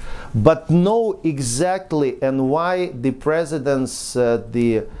 but know exactly and why the presidents,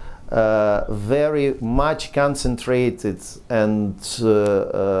 very much concentrated and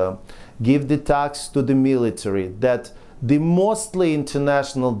give the tax to the military, that the mostly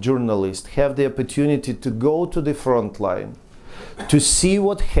international journalists have the opportunity to go to the front line, to see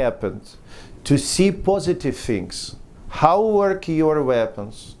what happened, to see positive things, how work your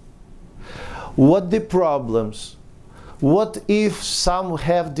weapons, what the problems, what if some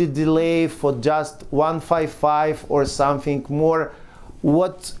have the delay for just 155 or something more,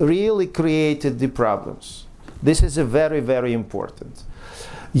 what really created the problems. This is a very, very important.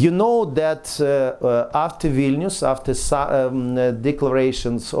 You know that after Vilnius, after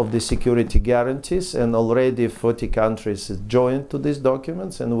declarations of the security guarantees, and already 40 countries joined to these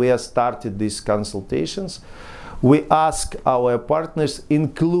documents, and we have started these consultations, we ask our partners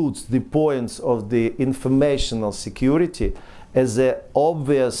include the points of the informational security as the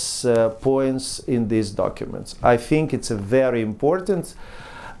obvious points in these documents. I think it's a very important,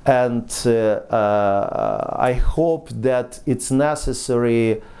 and I hope that it's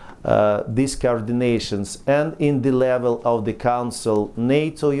necessary these coordinations, and in the level of the Council,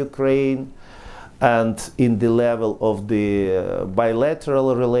 NATO, Ukraine, and in the level of the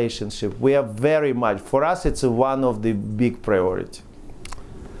bilateral relationship. We are very much, for us it's one of the big priority.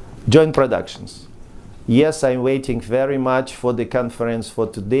 Joint productions. Yes, I'm waiting very much for the conference for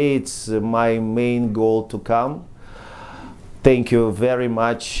today. It's my main goal to come. Thank you very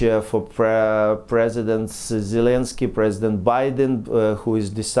much for President Zelensky, President Biden, who has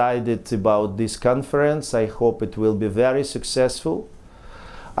decided about this conference. I hope it will be very successful.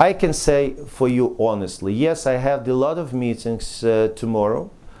 I can say for you honestly, yes, I have a lot of meetings tomorrow.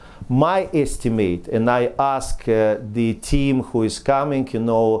 My estimate, and I ask the team who is coming, you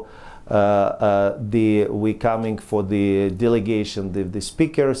know, we coming for the delegation, the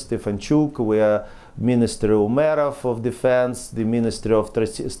speaker, Stefanchuk, we are Minister Umerov of Defense, the Ministry of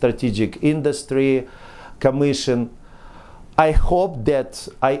Strategic Industry, Commission. I hope that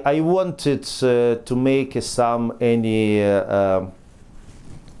I wanted to make any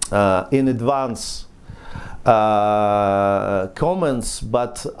in advance comments,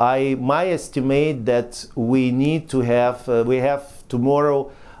 but my estimate that we need to have we have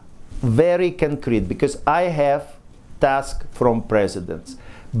tomorrow very concrete, because I have task from presidents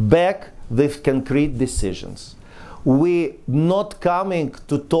back with concrete decisions. We not coming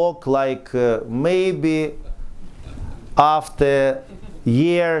to talk like maybe after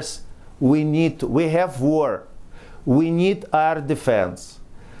years we have war, we need air defense,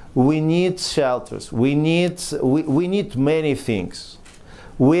 we need shelters, we need many things.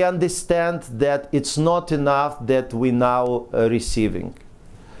 We understand that it's not enough that we now are receiving,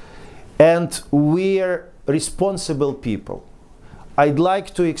 and we're responsible people. I'd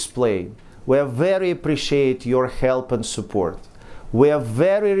like to explain. We are very appreciate your help and support. We are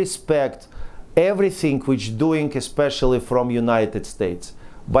very respect everything which doing, especially from United States.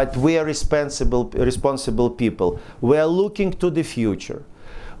 but we are responsible people. We are looking to the future.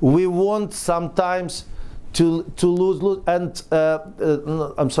 We want sometimes to lose, and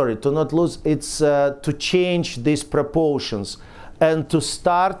I'm sorry, to not lose. It's to change these proportions and to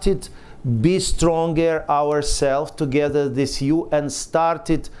start it, be stronger ourselves together, this you, and start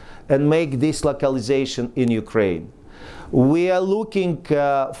it and make this localization in Ukraine. We are looking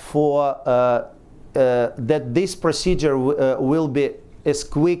for that this procedure will be as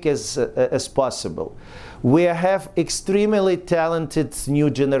quick as possible. We have extremely talented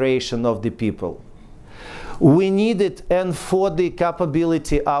new generation of the people. We need it, and for the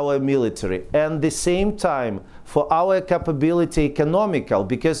capability our military, and the same time for our capability economical,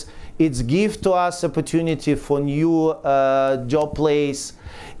 because it's give to us opportunity for new job place.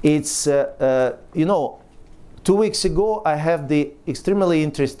 It's you know, 2 weeks ago I have the extremely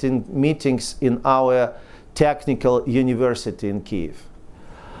interesting meetings in our technical university in Kiev.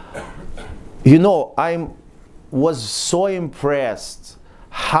 You know, I was so impressed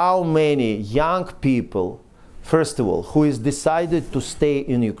how many young people, first of all, who is decided to stay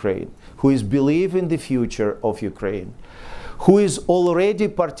in Ukraine, who is believe in the future of Ukraine, who is already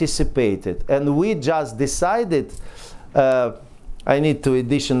participated, and we just decided, I need to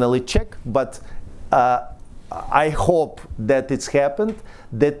additionally check, but I hope that it's happened,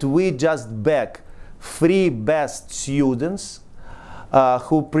 that we just back 3 best students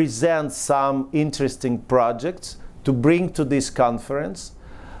who present some interesting projects to bring to this conference.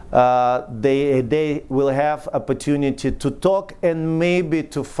 They will have opportunity to talk and maybe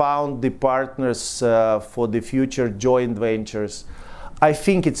to found the partners for the future joint ventures. I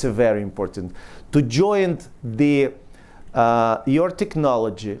think it's very important to join the your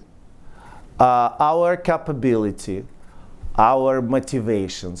technology, our capability, our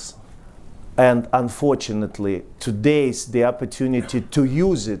motivations, and unfortunately today's the opportunity to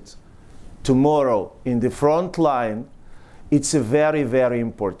use it tomorrow in the front line. It's a very, very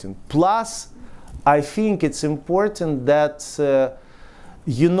important. Plus, I think it's important that,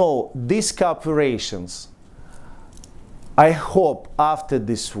 you know, these cooperations, I hope after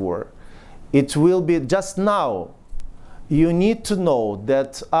this war, it will be just now. You need to know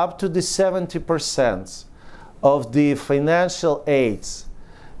that up to the 70% of the financial aids,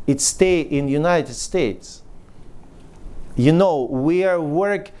 it stay in United States. You know, we are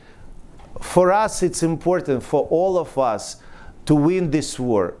for us it's important, for all of us, to win this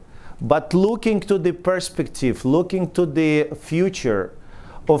war. But looking to the perspective, looking to the future,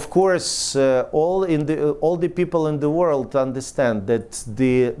 of course, all the people in the world understand that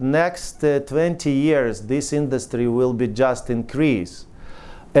the next 20 years, this industry will be just increase.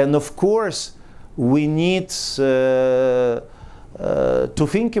 And of course, we need to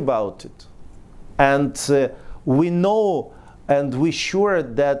think about it. And we know and we're sure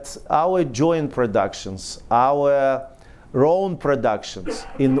that our joint productions, our own productions,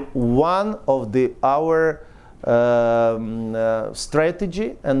 in one of our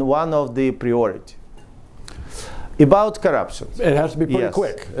strategy and one of the priority. About corruption. It has to be pretty yes.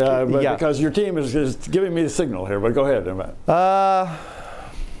 quick, because your team is giving me the signal here, but go ahead.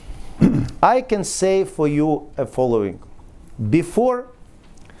 I can say for you the following. Before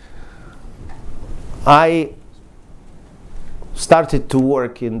I started to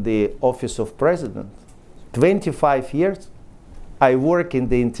work in the Office of President, 25 years, I work in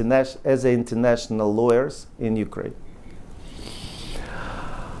the as an international lawyers in Ukraine.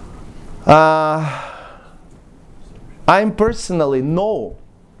 I personally know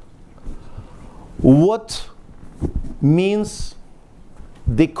what means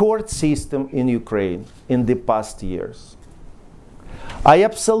the court system in Ukraine in the past years. I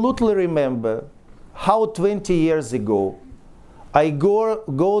absolutely remember how 20 years ago I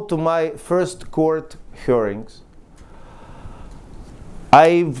go to my first court hearings.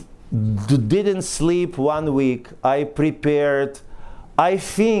 I didn't sleep 1 week. I prepared. I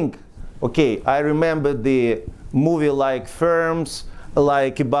think, okay, I remember the movie like Firms,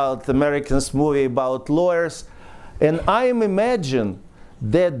 like about Americans movie about lawyers, and I imagine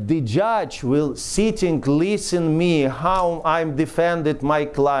that the judge will sitting listen me how I'm defended my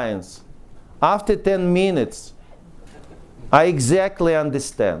clients. After 10 minutes, I exactly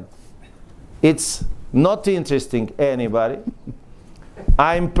understand. It's not interesting anybody.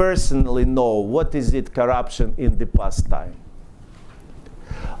 I personally know what is it corruption in the past time.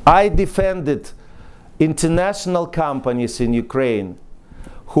 I defended international companies in Ukraine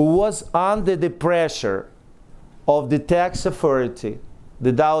who was under the pressure of the tax authority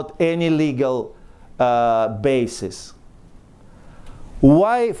without any legal basis.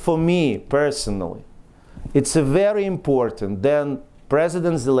 Why, for me personally, it's a very important. Then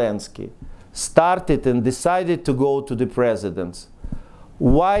President Zelensky started and decided to go to the presidents,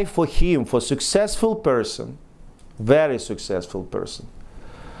 why for him, for successful person, very successful person,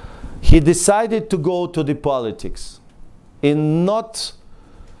 he decided to go to the politics in not,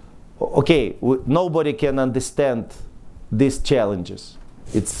 okay, nobody can understand these challenges.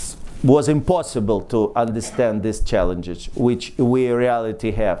 It was impossible to understand these challenges, which we in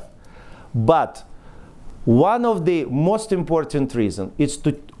reality have. But one of the most important reasons is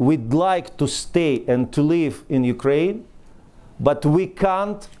we'd like to stay and to live in Ukraine, but we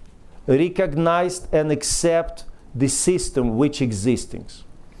can't recognize and accept the system which exists.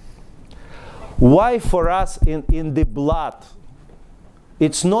 Why for us in the blood?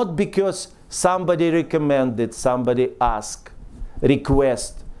 It's not because somebody recommended, somebody asked,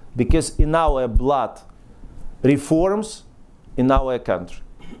 request, because in our blood, reforms in our country.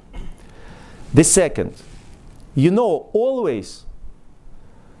 The second, you know, always,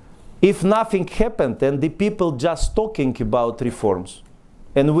 if nothing happened and the people just talking about reforms,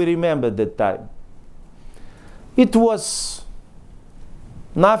 and we remember that time, it was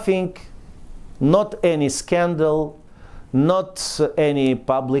nothing, not any scandal, not any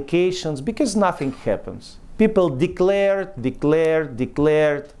publications, because nothing happens. People declared.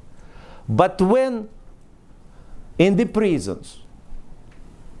 But when in the prisons,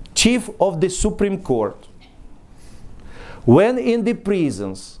 chief of the Supreme Court, when in the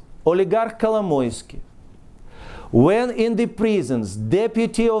prisons, oligarch Kolomoisky, when in the prisons,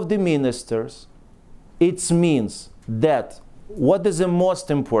 deputy of the ministers, it means that what is the most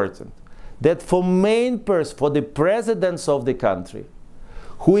important? That for main person, for the presidents of the country,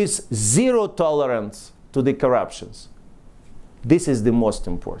 who is zero tolerance to the corruptions, this is the most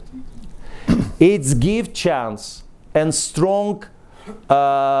important. It's give chance and strong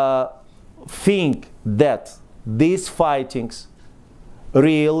think that these fightings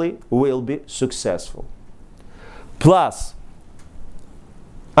really will be successful. Plus,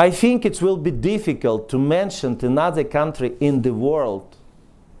 I think it will be difficult to mention another country in the world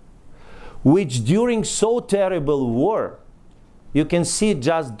which during so terrible war, you can see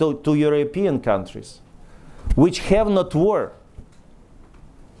just two European countries, which have not war,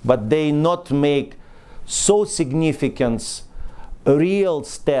 but they not make so significant real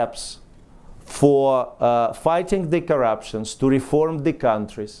steps for fighting the corruptions, to reform the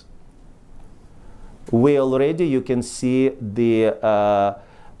countries. We already, you can see the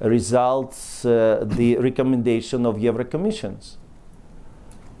results, the recommendation of Euro Commissions.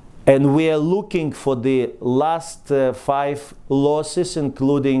 And we are looking for the last 5 losses,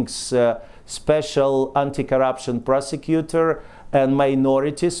 including special anti-corruption prosecutor and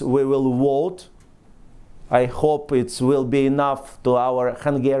minorities. We will vote. I hope it will be enough to our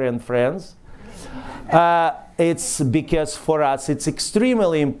Hungarian friends. It's because for us it's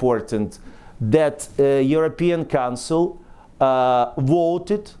extremely important that European Council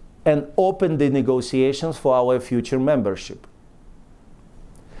voted and opened the negotiations for our future membership.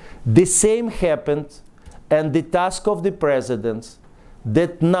 The same happened, and the task of the presidents,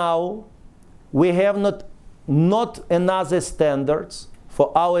 that now we have not another standards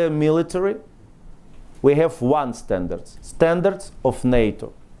for our military. We have one standards of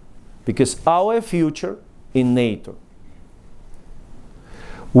NATO, because our future in NATO.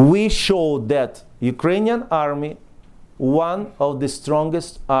 We show that Ukrainian army, one of the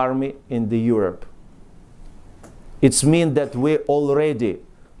strongest army in the Europe. It means that we already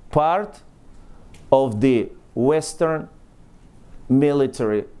part of the Western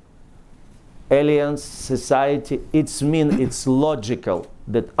military alliance society. It means it's logical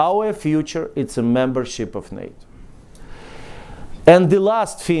that our future it's a membership of NATO. And the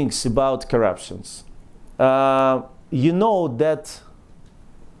last things about corruptions. You know that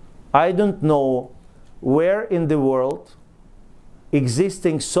I don't know where in the world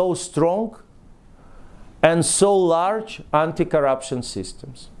existing so strong and so large anti-corruption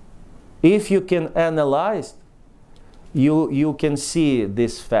systems. If you can analyze, you can see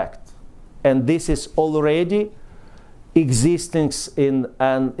this fact. And this is already existing in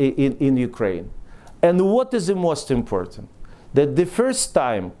Ukraine. And what is the most important? That the first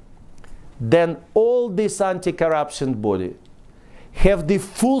time then all this anti-corruption body have the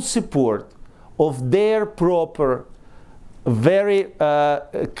full support of their proper, very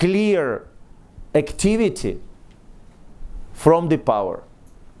clear activity from the power.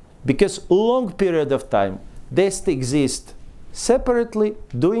 Because long period of time, they exist separately,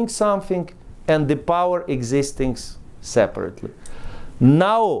 doing something, and the power existing separately.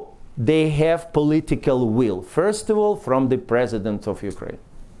 Now they have political will, first of all, from the president of Ukraine.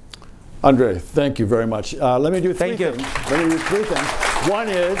 Andre, thank you very much. Let me do three Thank you. things. Let me do three things. One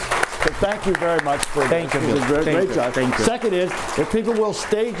is to thank you very much for Thank this. you, This is Bill. great job. Thank you. Second is, if people will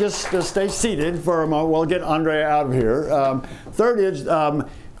stay, just stay seated for a moment, we'll get Andre out of here. Third is,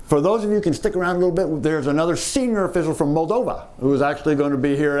 for those of you who can stick around a little bit, there's another senior official from Moldova who is actually going to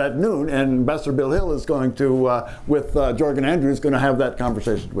be here at noon, and Ambassador Bill Hill is going to, with Jorgen Andrews, going to have that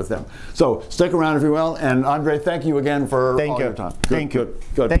conversation with them. So stick around if you will, and Andre, thank you again for all your time. Thank you.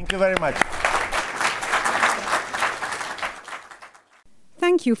 Good. Thank you very much.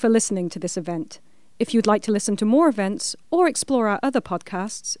 Thank you for listening to this event. If you'd like to listen to more events or explore our other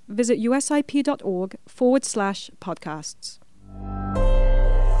podcasts, visit usip.org/podcasts.